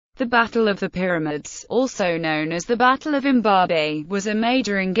The Battle of the Pyramids, also known as the Battle of Mbabe, was a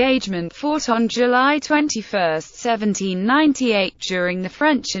major engagement fought on July 21, 1798 during the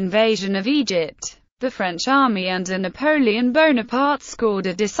French invasion of Egypt. The French army under Napoleon Bonaparte scored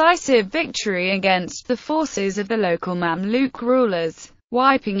a decisive victory against the forces of the local Mamluk rulers,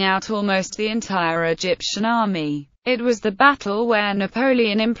 wiping out almost the entire Egyptian army. It was the battle where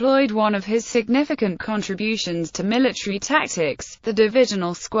Napoleon employed one of his significant contributions to military tactics, the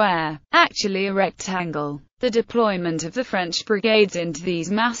divisional square, actually a rectangle. The deployment of the French brigades into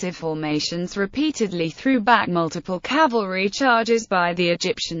these massive formations repeatedly threw back multiple cavalry charges by the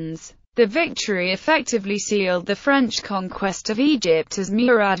Egyptians. The victory effectively sealed the French conquest of Egypt as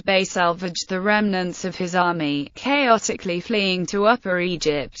Murad Bey salvaged the remnants of his army, chaotically fleeing to Upper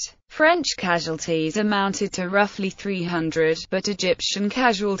Egypt. French casualties amounted to roughly 300, but Egyptian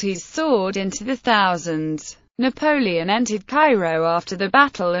casualties soared into the thousands. Napoleon entered Cairo after the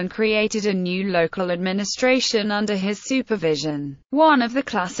battle and created a new local administration under his supervision, one of the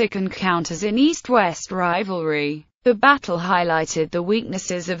classic encounters in East-West rivalry. The battle highlighted the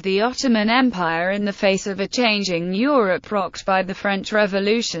weaknesses of the Ottoman Empire in the face of a changing Europe rocked by the French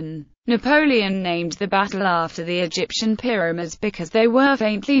Revolution. Napoleon named the battle after the Egyptian pyramids because they were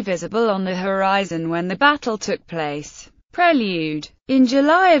faintly visible on the horizon when the battle took place. Prelude. In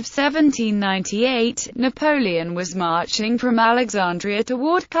July of 1798, Napoleon was marching from Alexandria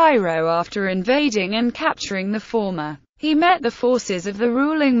toward Cairo after invading and capturing the former. He met the forces of the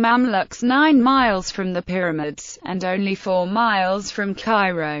ruling Mamluks 9 miles from the pyramids, and only 4 miles from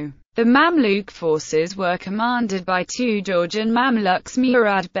Cairo. The Mamluk forces were commanded by two Georgian Mamluks,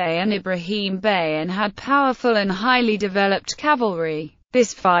 Murad Bey and Ibrahim Bey, and had powerful and highly developed cavalry.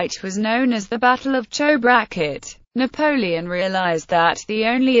 This fight was known as the Battle of Chobrakit. Napoleon realized that the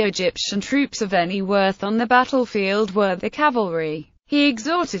only Egyptian troops of any worth on the battlefield were the cavalry. He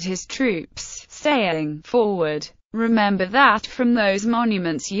exhorted his troops, saying, "Forward! Remember that from those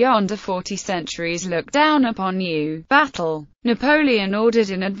monuments yonder 40 centuries look down upon you." Battle. Napoleon ordered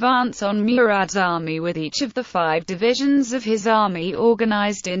an advance on Murad's army with each of the 5 divisions of his army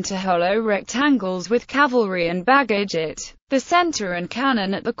organized into hollow rectangles with cavalry and baggage at the center and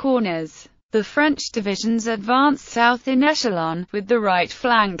cannon at the corners. The French divisions advanced south in echelon, with the right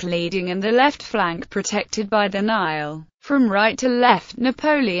flank leading and the left flank protected by the Nile. From right to left,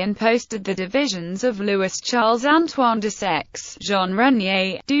 Napoleon posted the divisions of Louis-Charles-Antoine Dessex, Jean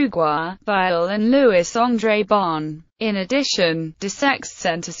Renier, Dugois, Vial and Louis-André Bonne. In addition, Dessex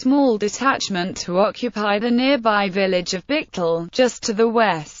sent a small detachment to occupy the nearby village of Bictel, just to the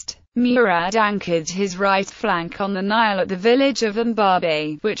west. Murad anchored his right flank on the Nile at the village of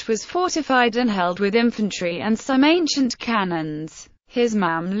Mbabe, which was fortified and held with infantry and some ancient cannons. His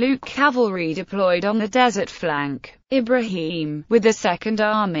Mamluk cavalry deployed on the desert flank. Ibrahim, with the Second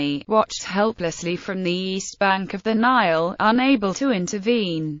Army, watched helplessly from the east bank of the Nile, unable to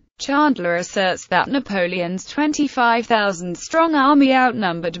intervene. Chandler asserts that Napoleon's 25,000-strong army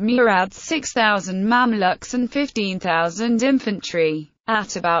outnumbered Murad's 6,000 Mamluks and 15,000 infantry.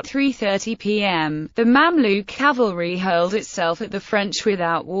 At about 3:30 p.m., the Mamluk cavalry hurled itself at the French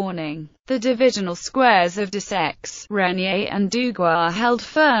without warning. The divisional squares of Dessex, Renier and Dugois held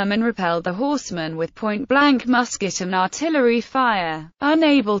firm and repelled the horsemen with point-blank musket and artillery fire.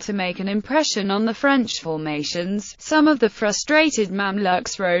 Unable to make an impression on the French formations, some of the frustrated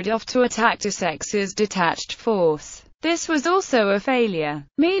Mamluks rode off to attack Dessex's detached force. This was also a failure.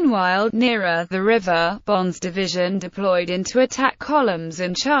 Meanwhile, nearer the river, Bonne's division deployed into attack columns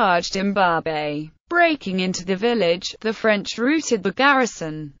and charged Mbabe. Breaking into the village, the French routed the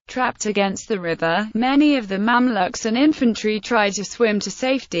garrison. Trapped against the river, many of the Mamluks and infantry tried to swim to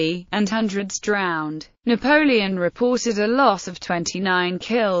safety, and hundreds drowned. Napoleon reported a loss of 29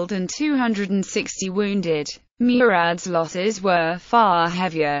 killed and 260 wounded. Murad's losses were far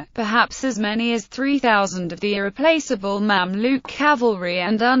heavier, perhaps as many as 3,000 of the irreplaceable Mamluk cavalry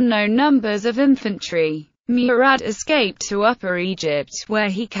and unknown numbers of infantry. Murad escaped to Upper Egypt, where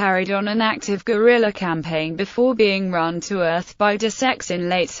he carried on an active guerrilla campaign before being run to earth by Dessex in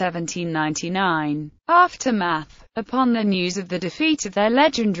late 1799. Aftermath. Upon the news of the defeat of their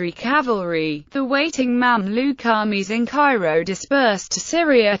legendary cavalry, the waiting Mamluk armies in Cairo dispersed to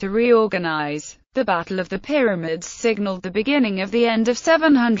Syria to reorganize. The Battle of the Pyramids signaled the beginning of the end of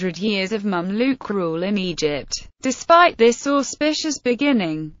 700 years of Mamluk rule in Egypt. Despite this auspicious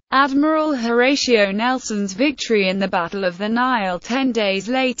beginning, Admiral Horatio Nelson's victory in the Battle of the Nile 10 days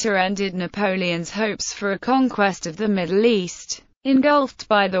later ended Napoleon's hopes for a conquest of the Middle East. Engulfed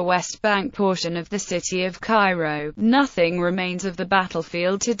by the West Bank portion of the city of Cairo, nothing remains of the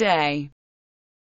battlefield today.